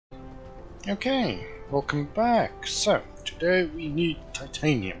Okay, welcome back. So, today we need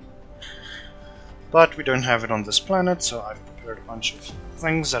titanium. But we don't have it on this planet, so I've prepared a bunch of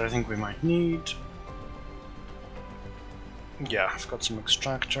things that I think we might need. Yeah, I've got some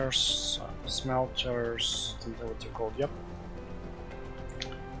extractors, smelters, I think that's what they're called, yep.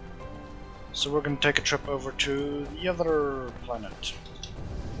 So we're going to take a trip over to the other planet.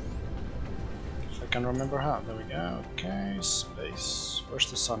 If I can remember how. There we go. Okay, space. Where's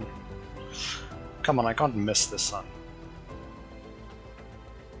the sun? Come on, I can't miss the sun.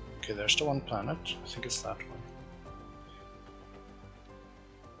 Okay, there's the one planet. I think it's that one.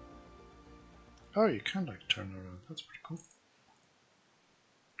 Oh, you can like turn around. That's pretty cool.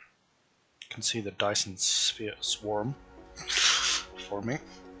 You can see the Dyson sphere swarm for me.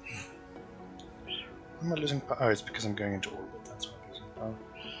 Am I losing power? Oh, it's because I'm going into orbit. That's why I'm losing power.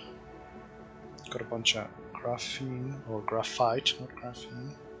 Got a bunch of graphene or graphite, not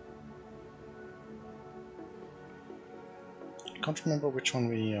graphene. I can't remember which one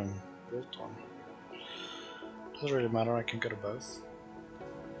we built on. Doesn't really matter, I can go to both.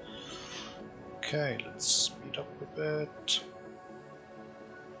 Okay, let's speed up a bit.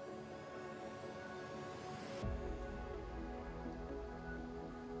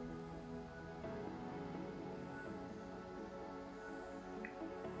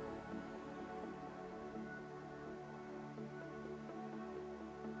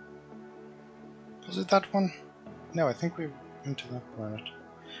 Was it that one? No, I think we went to that planet.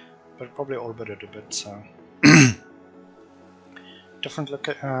 But probably orbited a bit, so... Different look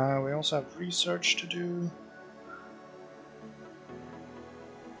at... we also have research to do.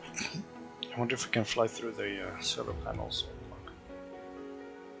 I wonder if we can fly through the solar panels or like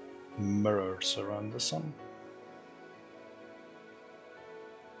mirrors around the sun.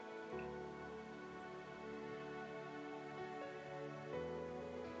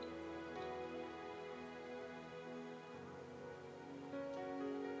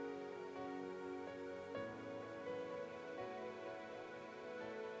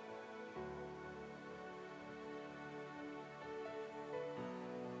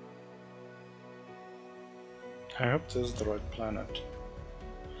 I hope this is the right planet.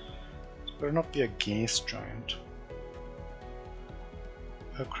 It better not be a gas giant.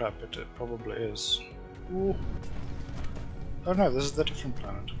 Oh crap, it probably is. Ooh. Oh no, this is the different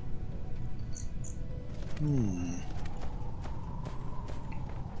planet.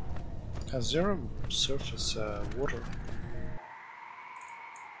 It has zero surface water.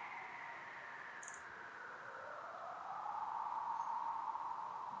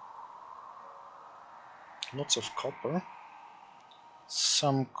 Lots of copper,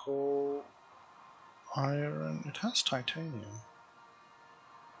 some coal, iron. It has titanium.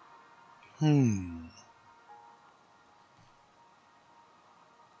 It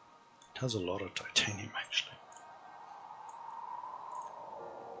has a lot of titanium actually.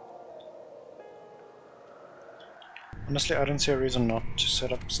 Honestly, I don't see a reason not to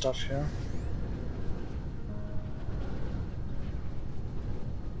set up stuff here.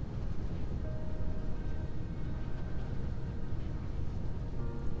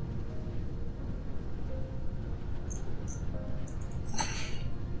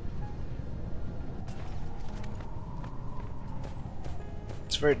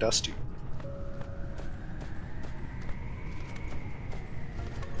 It's very dusty.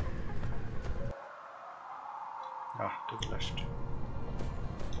 Ah, to the left.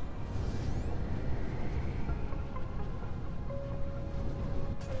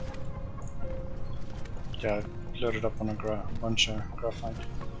 Yeah, I loaded up on a bunch of graphite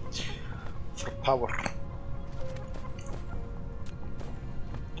for power.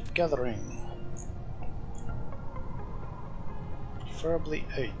 Gathering. Preferably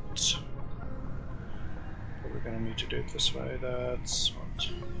 8. But we're gonna need to do it this way. That's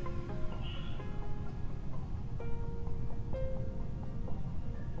what.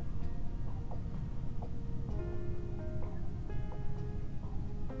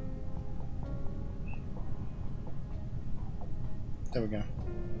 There we go.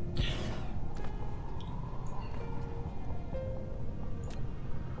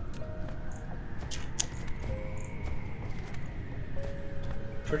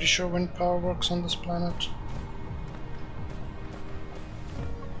 Pretty sure wind power works on this planet.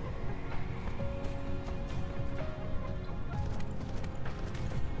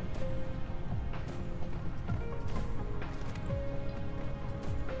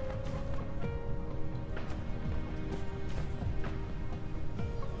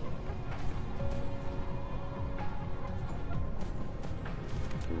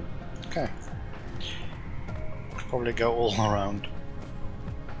 Okay. Probably go all around.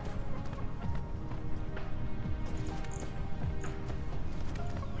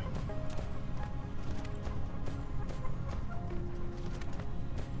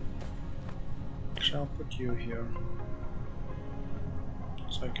 Actually, I'll put you here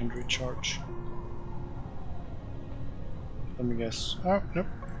so I can recharge. Let me guess. Oh, nope.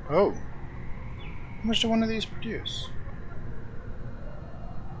 Oh! How much do one of these produce?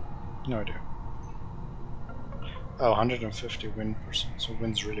 No idea. Oh, 150 wind percent. So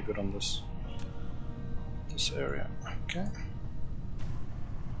wind's really good on this area. Okay.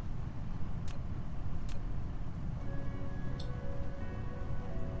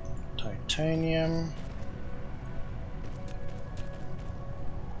 Titanium.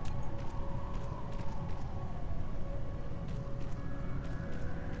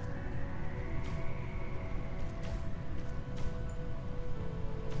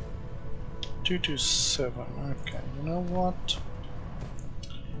 $227. Okay, you know what?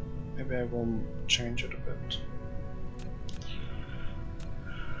 Maybe I will change it a bit.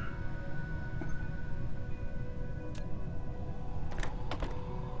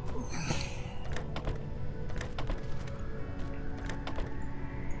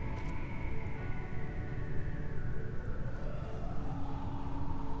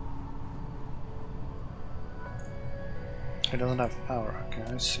 It doesn't have power. Okay,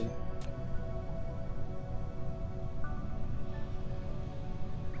 I see.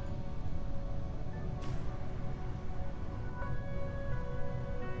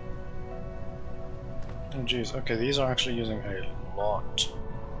 Oh geez, okay, these are actually using a lot.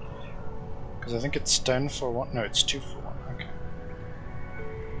 Because I think it's 10 for one. No, it's 2 for one. Okay.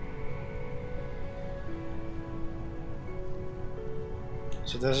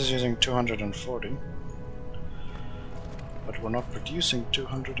 So this is using 240. But we're not producing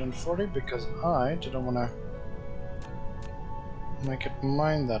 240 because I didn't want to make it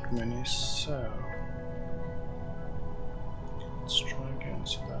mine that many, so let's try again,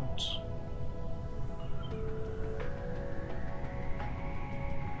 so that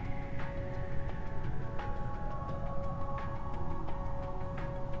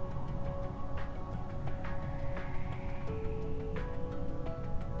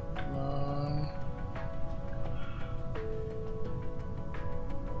come on.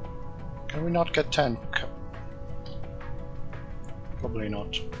 Can we not get 10? Probably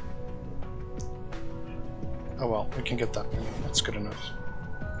not. Oh well, we can get that many. That's good enough.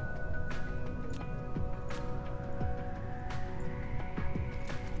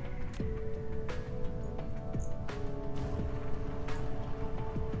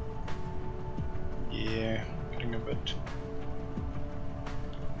 Yeah, getting a bit.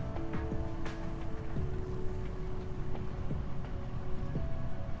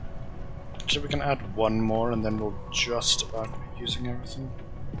 Actually, we can add one more and then we'll just about be using everything.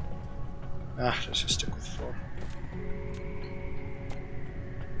 Ah, let's just stick with 4.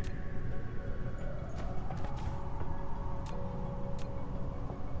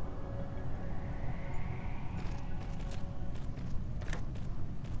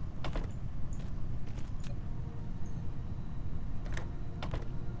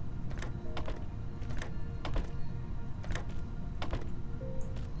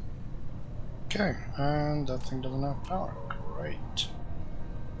 Okay, and that thing doesn't have power. Great.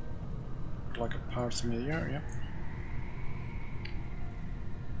 Like a power thing here, yep.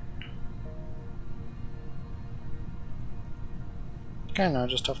 Okay, now I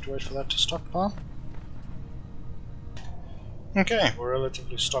just have to wait for that to stockpile. Okay, we're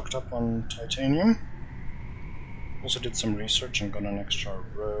relatively stocked up on titanium. Also did some research and got an extra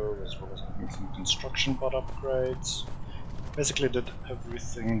row, as well as having some construction bot upgrades. Basically did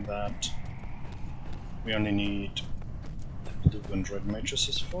everything that we only need the blue and red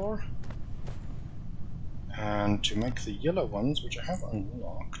matrices for. And to make the yellow ones, which I have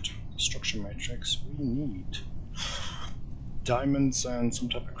unlocked, the structure matrix, we need diamonds and some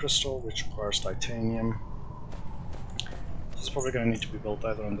type of crystal, which requires titanium. This is probably going to need to be built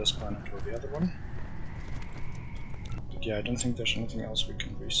either on this planet or the other one. But yeah, I don't think there's anything else we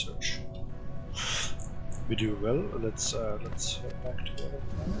can research. We do well. Let's head back to the other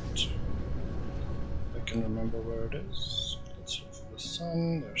planet. I can remember where it is. Let's look for the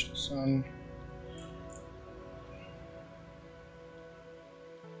sun. There's the sun.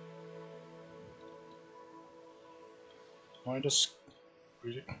 Why does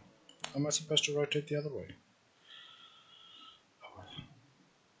really? Am I supposed to rotate the other way? Oh well.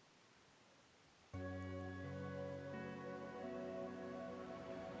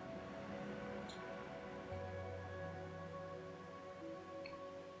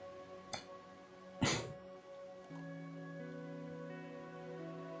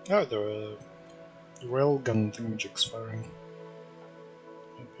 Oh, there are railgun thingamajigs firing.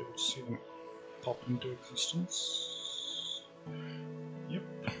 Might be able to see them pop into existence. Yep.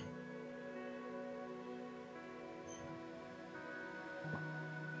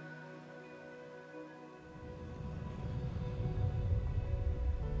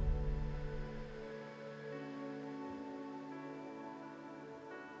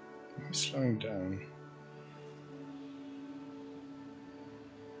 He's slowing down.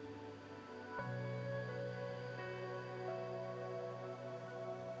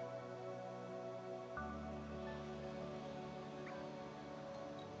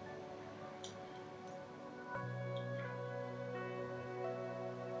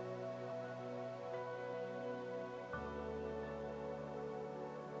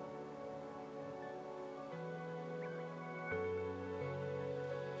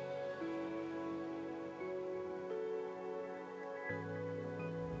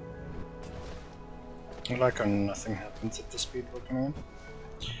 I like how nothing happens at the speed we're coming in.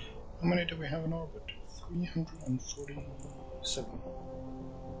 How many do we have in orbit? 347.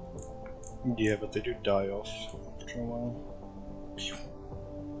 Yeah, but they do die off after a while.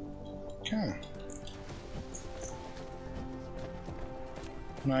 Okay.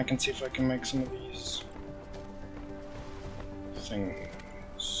 Now I can see if I can make some of these things.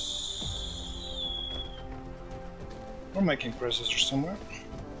 We're making processors somewhere.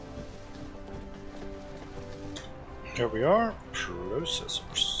 Here we are,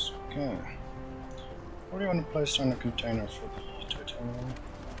 processors. Okay. What do you want to place on a container for the titanium?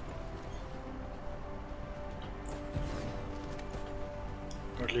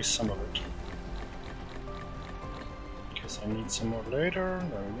 Or at least some of it. In case I need some more later.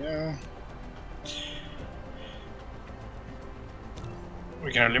 There we go.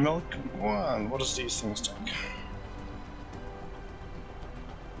 We can only milk one. What does these things take?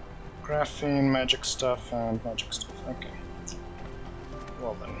 Graphene, magic stuff, and magic stuff. Okay.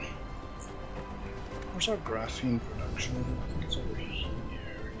 Well then. Where's our graphene production? I think it's over here,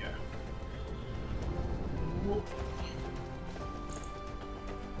 yeah. Whoop.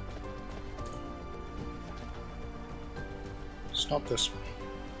 It's not this one.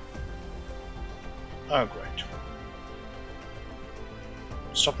 Oh, great.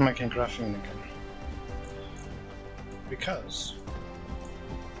 Stop making graphene again. Because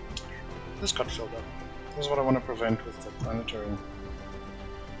this got filled up. This is what I want to prevent with the planetary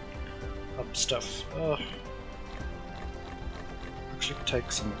hub stuff. Actually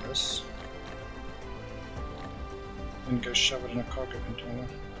take some of this and go shove it in a cargo container.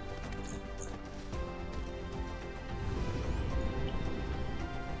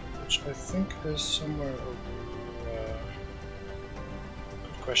 Which I think is somewhere over...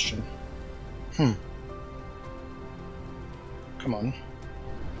 good question. Come on.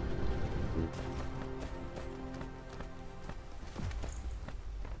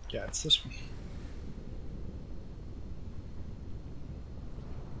 Yeah, it's this one.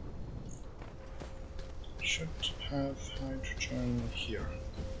 Should have hydrogen here.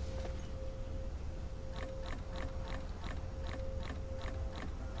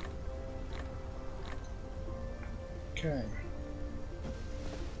 Okay.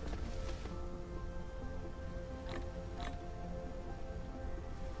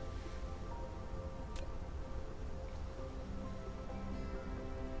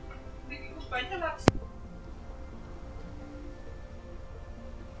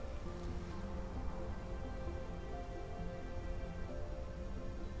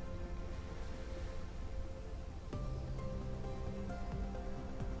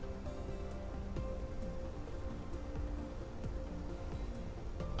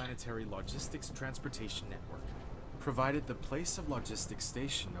 Planetary Logistics Transportation Network, provided the place of logistics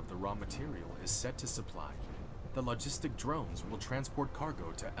station of the raw material is set to supply. The logistic drones will transport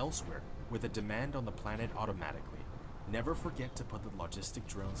cargo to elsewhere with a demand on the planet automatically. Never forget to put the logistic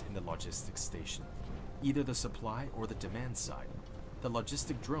drones in the logistics station, either the supply or the demand side. The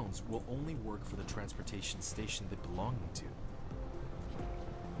logistic drones will only work for the transportation station they belong to.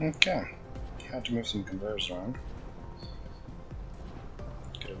 Okay. Had to move some conveyors around.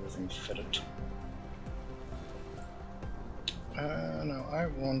 Get everything fitted. Now I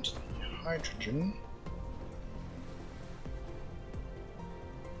want the hydrogen.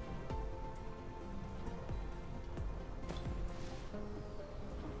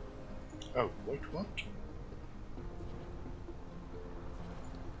 Oh, wait, what?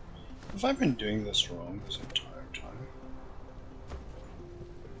 Have I been doing this wrong this entire time?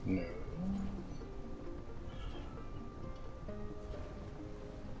 No.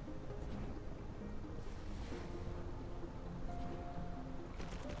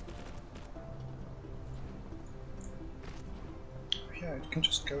 Yeah, it can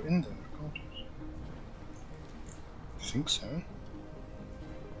just go in there, can't it? I think so.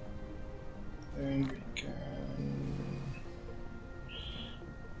 And we can...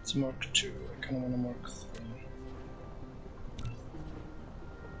 It's Mark 2, I kinda wanna Mark 3.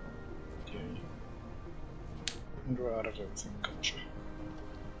 Okay. And we're out of everything, gotcha.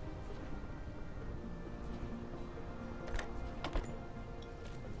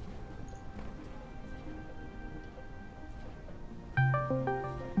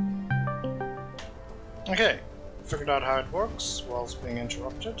 Okay, figured out how it works whilst being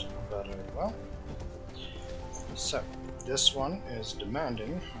interrupted very well. So, this one is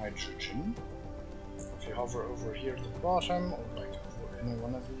demanding hydrogen. If you hover over here at the bottom, or like over any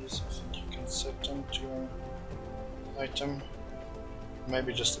one of these, I think you can set them to an item.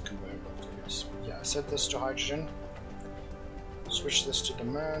 Maybe just the conveyor belt, I guess. Yeah, set this to hydrogen. Switch this to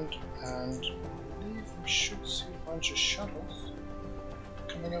demand, and I believe we should see a bunch of shuttles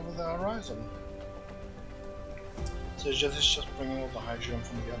coming over the horizon. So it's just bringing all the hydrogen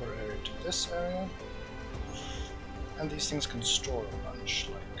from the other area to this area. And these things can store a bunch,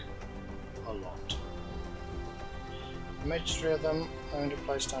 like a lot. I made 3 of them, I only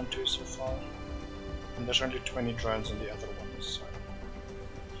placed down 2 so far. And there's only 20 drones in the other ones, so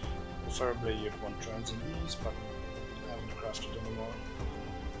preferably you'd want drones in these, but I haven't crafted anymore.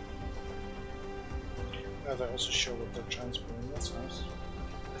 Yeah, they also show what they're transporting, that's nice.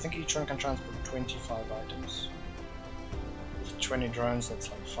 I think each one can transport 25 items. With 20 drones,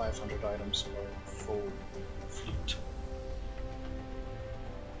 that's like 500 items for a full fleet.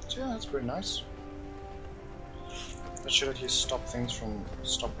 So yeah, that's pretty nice. That should at least stop things from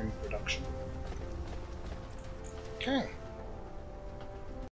stopping production. Okay.